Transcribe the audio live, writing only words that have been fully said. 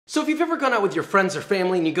So if you've ever gone out with your friends or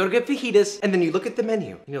family and you go to get fajitas and then you look at the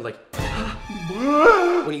menu and you're like,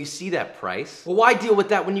 when you see that price, well, why deal with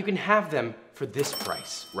that when you can have them for this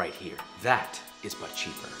price right here? That is but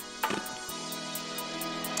cheaper.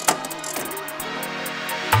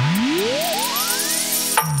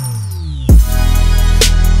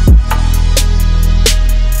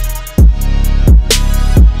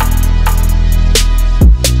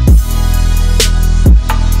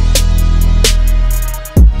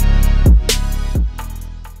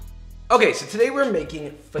 Okay, so today we're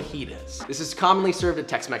making fajitas. This is commonly served at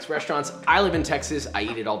Tex-Mex restaurants. I live in Texas, I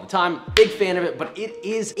eat it all the time. Big fan of it, but it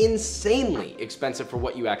is insanely expensive for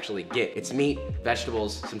what you actually get. It's meat,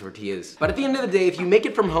 vegetables, some tortillas. But at the end of the day, if you make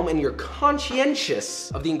it from home and you're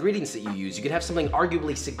conscientious of the ingredients that you use, you could have something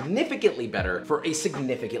arguably significantly better for a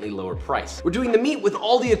significantly lower price. We're doing the meat with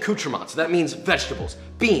all the accoutrements. So that means vegetables,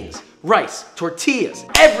 beans, rice, tortillas,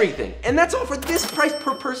 everything. And that's all for this price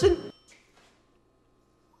per person.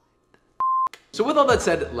 So with all that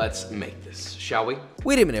said, let's make this, shall we?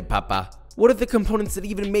 Wait a minute, Papa. What are the components that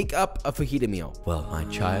even make up a fajita meal? Well, my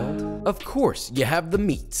child, of course, you have the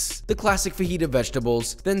meats, the classic fajita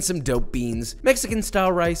vegetables, then some dope beans,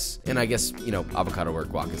 Mexican-style rice, and I guess, avocado or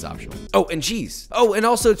guac is optional. Oh, and cheese. Oh, and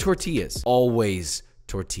also tortillas. Always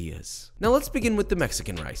tortillas. Now let's begin with the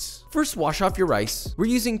Mexican rice. First, wash off your rice. We're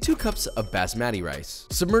using 2 cups of basmati rice.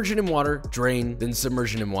 Submerge it in water, drain, then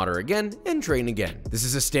submerge it in water again, and drain again. This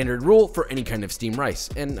is a standard rule for any kind of steamed rice,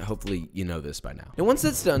 and hopefully you know this by now. And once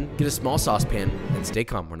that's done, get a small saucepan and stay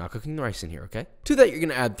calm. We're not cooking the rice in here, okay? To that, you're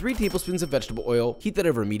gonna add 3 tablespoons of vegetable oil, heat that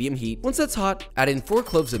over medium heat. Once that's hot, add in 4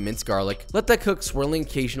 cloves of minced garlic. Let that cook, swirling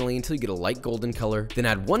occasionally until you get a light golden color. Then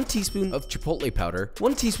add 1 teaspoon of chipotle powder,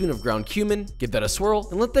 1 teaspoon of ground cumin, give that a swirl,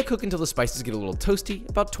 and let that cook until the spices get a little toasty,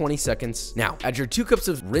 about 20 seconds. Now, add your 2 cups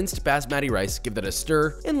of rinsed basmati rice, give that a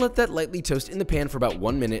stir, and let that lightly toast in the pan for about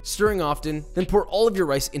 1 minute, stirring often. Then pour all of your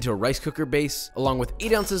rice into a rice cooker base, along with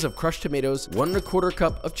 8 ounces of crushed tomatoes, 1 1/4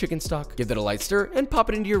 cup of chicken stock. Give that a light stir, and pop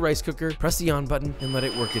it into your rice cooker. Press the on button, and let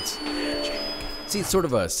it work its magic. See, it's sort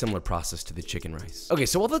of a similar process to the chicken rice. Okay,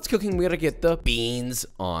 so while that's cooking, we gotta get the beans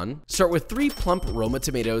on. Start with 3 plump Roma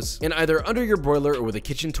tomatoes, and either under your broiler or with a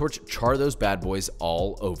kitchen torch, char those bad boys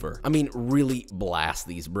all over. I mean, really blast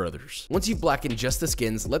these brothers. Once you've blackened just the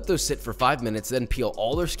skins, let those sit for 5 minutes, then peel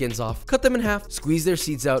all their skins off, cut them in half, squeeze their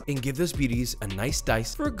seeds out, and give those beauties a nice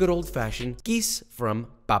dice for a good old-fashioned geese from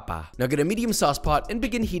Papa. Now get a medium sauce pot and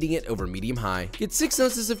begin heating it over medium-high. Get 6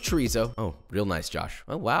 ounces of chorizo. Oh, real nice, Josh.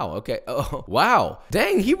 Oh, wow, okay. Oh, wow.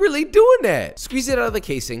 Dang, he really doing that. Squeeze it out of the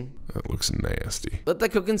casing. That looks nasty. Let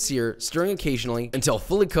that cook and sear, stirring occasionally until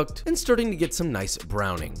fully cooked and starting to get some nice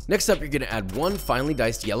browning. Next up, you're gonna add 1 finely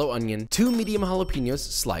diced yellow onion, 2 medium jalapenos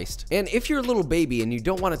sliced. And if you're a little baby and you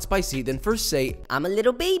don't want it spicy, then first say, "I'm a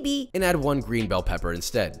little baby," and add 1 green bell pepper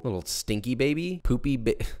instead. Little stinky baby, poopy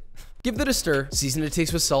Give that a stir, season to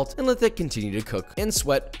taste with salt, and let that continue to cook and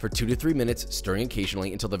sweat for 2 to 3 minutes, stirring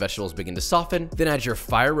occasionally until the vegetables begin to soften. Then add your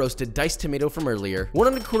fire-roasted diced tomato from earlier, 1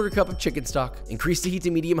 1/4 cup of chicken stock, increase the heat to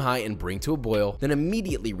medium-high and bring to a boil, then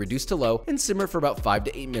immediately reduce to low and simmer for about 5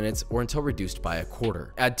 to 8 minutes or until reduced by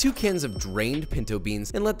 1/4. Add 2 cans of drained pinto beans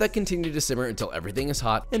and let that continue to simmer until everything is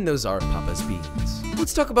hot, and those are Papa's beans.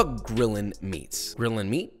 Let's talk about grilling meats. Grilling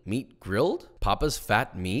meat? Meat grilled? Papa's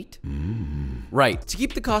fat meat? Right, to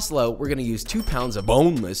keep the cost low, we're gonna use 2 pounds of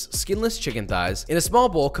boneless, skinless chicken thighs. In a small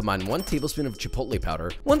bowl, combine 1 tablespoon of chipotle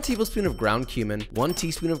powder, 1 tablespoon of ground cumin, 1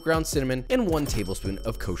 teaspoon of ground cinnamon, and 1 tablespoon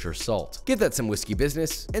of kosher salt. Give that some whiskey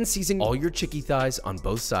business, and season all your chicky thighs on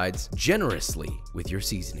both sides generously with your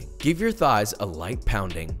seasoning. Give your thighs a light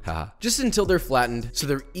pounding, just until they're flattened so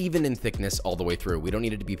they're even in thickness all the way through. We don't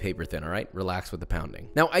need it to be paper thin, all right? Relax with the pounding.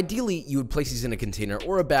 Now, ideally, you would place these in a container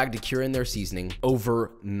or a bag to cure in their seasoning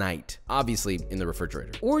overnight, obviously in the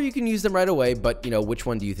refrigerator. Or you can use them right away, but which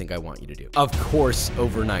one do you think I want you to do? Of course,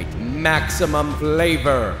 overnight. Maximum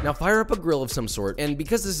flavor. Now fire up a grill of some sort, and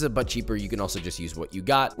because this is a butt cheaper, you can also just use what you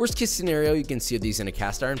got. Worst case scenario, you can sear these in a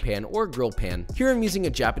cast iron pan or a grill pan. Here I'm using a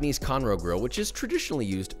Japanese Conro grill, which is traditionally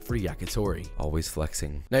used for yakitori. Always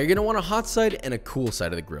flexing. Now you're gonna want a hot side and a cool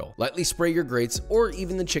side of the grill. Lightly spray your grates or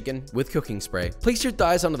even the chicken with cooking spray. Place your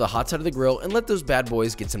thighs onto the hot side of the grill and let those bad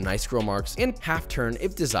boys get some nice grill marks and half turn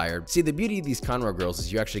if desired. See, the beauty of these Conroe grills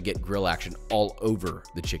is you actually get grill action all over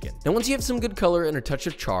the chicken. Now once you have some good color and a touch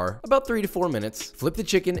of char, about 3 to 4 minutes, flip the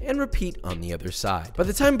chicken and repeat on the other side. By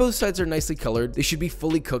the time both sides are nicely colored, they should be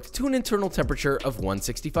fully cooked to an internal temperature of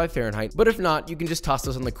 165 Fahrenheit, but if not, you can just toss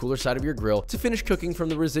those on the cooler side of your grill to finish cooking from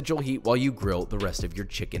the residual heat while you grill the rest of your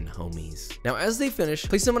chicken homies. Now as they finish,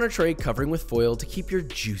 place them on a tray covering with foil to keep your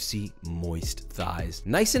juicy, moist thighs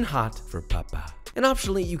nice and hot for papa. And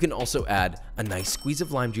optionally, you can also add a nice squeeze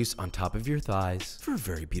of lime juice on top of your thighs for a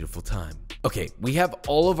very beautiful time. Okay, we have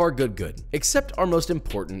all of our good, except our most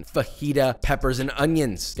important, fajita, peppers, and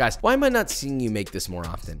onions. Guys, why am I not seeing you make this more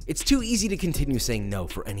often? It's too easy to continue saying no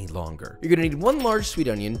for any longer. You're gonna need 1 large sweet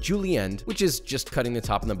onion, julienne, which is just cutting the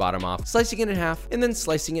top and the bottom off, slicing it in half, and then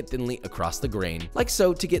slicing it thinly across the grain, like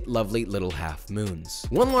so, to get lovely little half moons.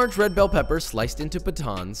 1 large red bell pepper sliced into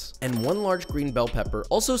batons, and 1 large green bell pepper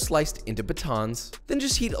also sliced into batons. Then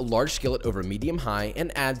just heat a large skillet over medium-high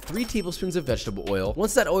and add 3 tablespoons of vegetable oil.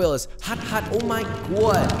 Once that oil is hot, oh my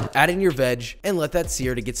god, add in your veg and let that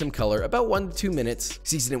sear to get some color, about 1 to 2 minutes.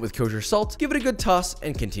 Season it with kosher salt, give it a good toss,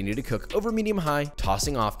 and continue to cook over medium-high,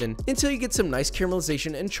 tossing often, until you get some nice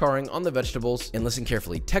caramelization and charring on the vegetables. And listen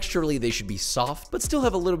carefully, texturally they should be soft, but still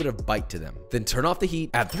have a little bit of bite to them. Then turn off the heat,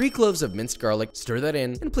 add 3 cloves of minced garlic, stir that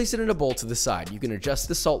in, and place it in a bowl to the side. You can adjust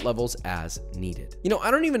the salt levels as needed. You know, I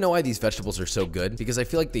don't even know why these vegetables are so good, because I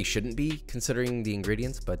feel like they shouldn't be considering the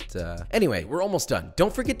ingredients, but anyway, we're almost done.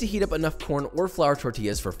 Don't forget to heat up enough corn or flour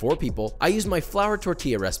tortillas for 4 people. I use my flour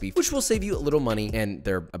tortilla recipe, which will save you a little money, and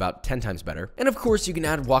they're about 10 times better. And of course, you can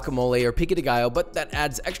add guacamole or pico de gallo, but that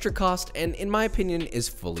adds extra cost, and in my opinion, is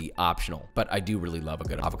fully optional. But I do really love a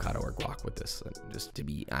good avocado or guac with this, just to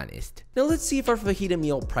be honest. Now let's see if our fajita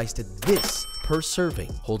meal priced at this per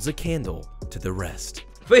serving holds a candle to the rest.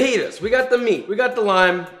 Fajitas, we got the meat, we got the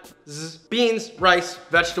lime, beans, rice,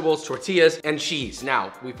 vegetables, tortillas, and cheese.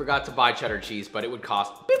 Now, we forgot to buy cheddar cheese, but it would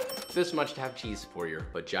cost this much to have cheese for your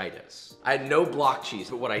fajitas. I had no block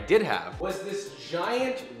cheese, but what I did have was this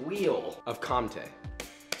giant wheel of Comté.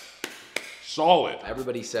 Solid.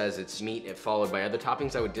 Everybody says it's meat followed by other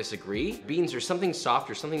toppings. I would disagree. Beans are something soft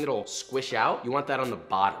or something that'll squish out. You want that on the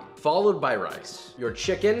bottom. Followed by rice, your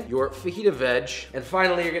chicken, your fajita veg, and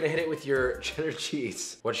finally you're gonna hit it with your cheddar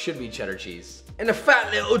cheese. What should be cheddar cheese. And a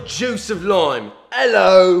fat little juice of lime.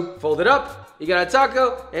 Hello. Fold it up, you got a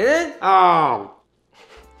taco, and then, Oh.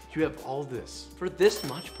 You have all this. for this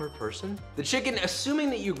much per person? The chicken, assuming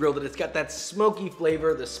that you grilled it, it's got that smoky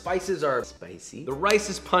flavor. The spices are spicy. The rice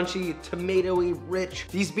is punchy, tomatoey, rich.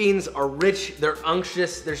 These beans are rich, they're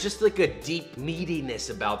unctuous. There's just like a deep meatiness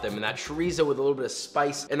about them, and that chorizo with a little bit of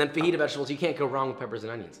spice. And then fajita vegetables, you can't go wrong with peppers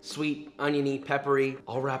and onions. Sweet, oniony, peppery,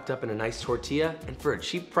 all wrapped up in a nice tortilla. And for a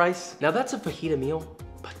cheap price, now that's a fajita meal,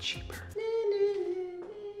 but cheaper.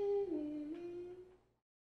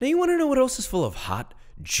 Now you wanna know what else is full of hot,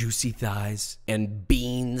 juicy thighs and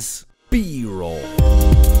beans? B-roll.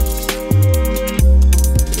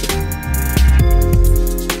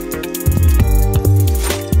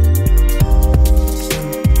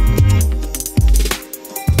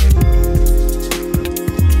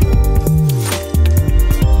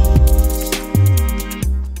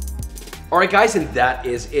 All right, guys, and that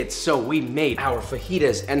is it. So we made our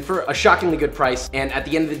fajitas, and for a shockingly good price, and at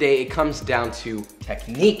the end of the day, it comes down to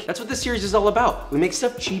technique. That's what this series is all about. We make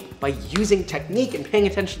stuff cheap by using technique and paying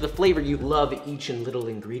attention to the flavor. You love each and little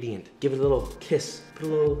ingredient. Give it a little kiss, put a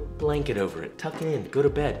little blanket over it, tuck it in, go to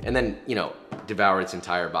bed, and then, you know, devour its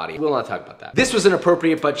entire body. We'll not talk about that. This was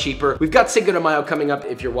inappropriate but cheaper. We've got Cinco de Mayo coming up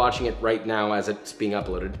if you're watching it right now as it's being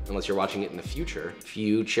uploaded, unless you're watching it in the future.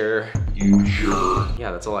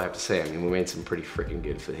 Yeah, that's all I have to say. I mean, we made some pretty freaking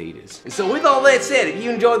good fajitas. And so with all that said, if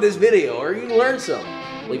you enjoyed this video or you learned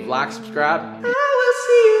something, leave a like, subscribe.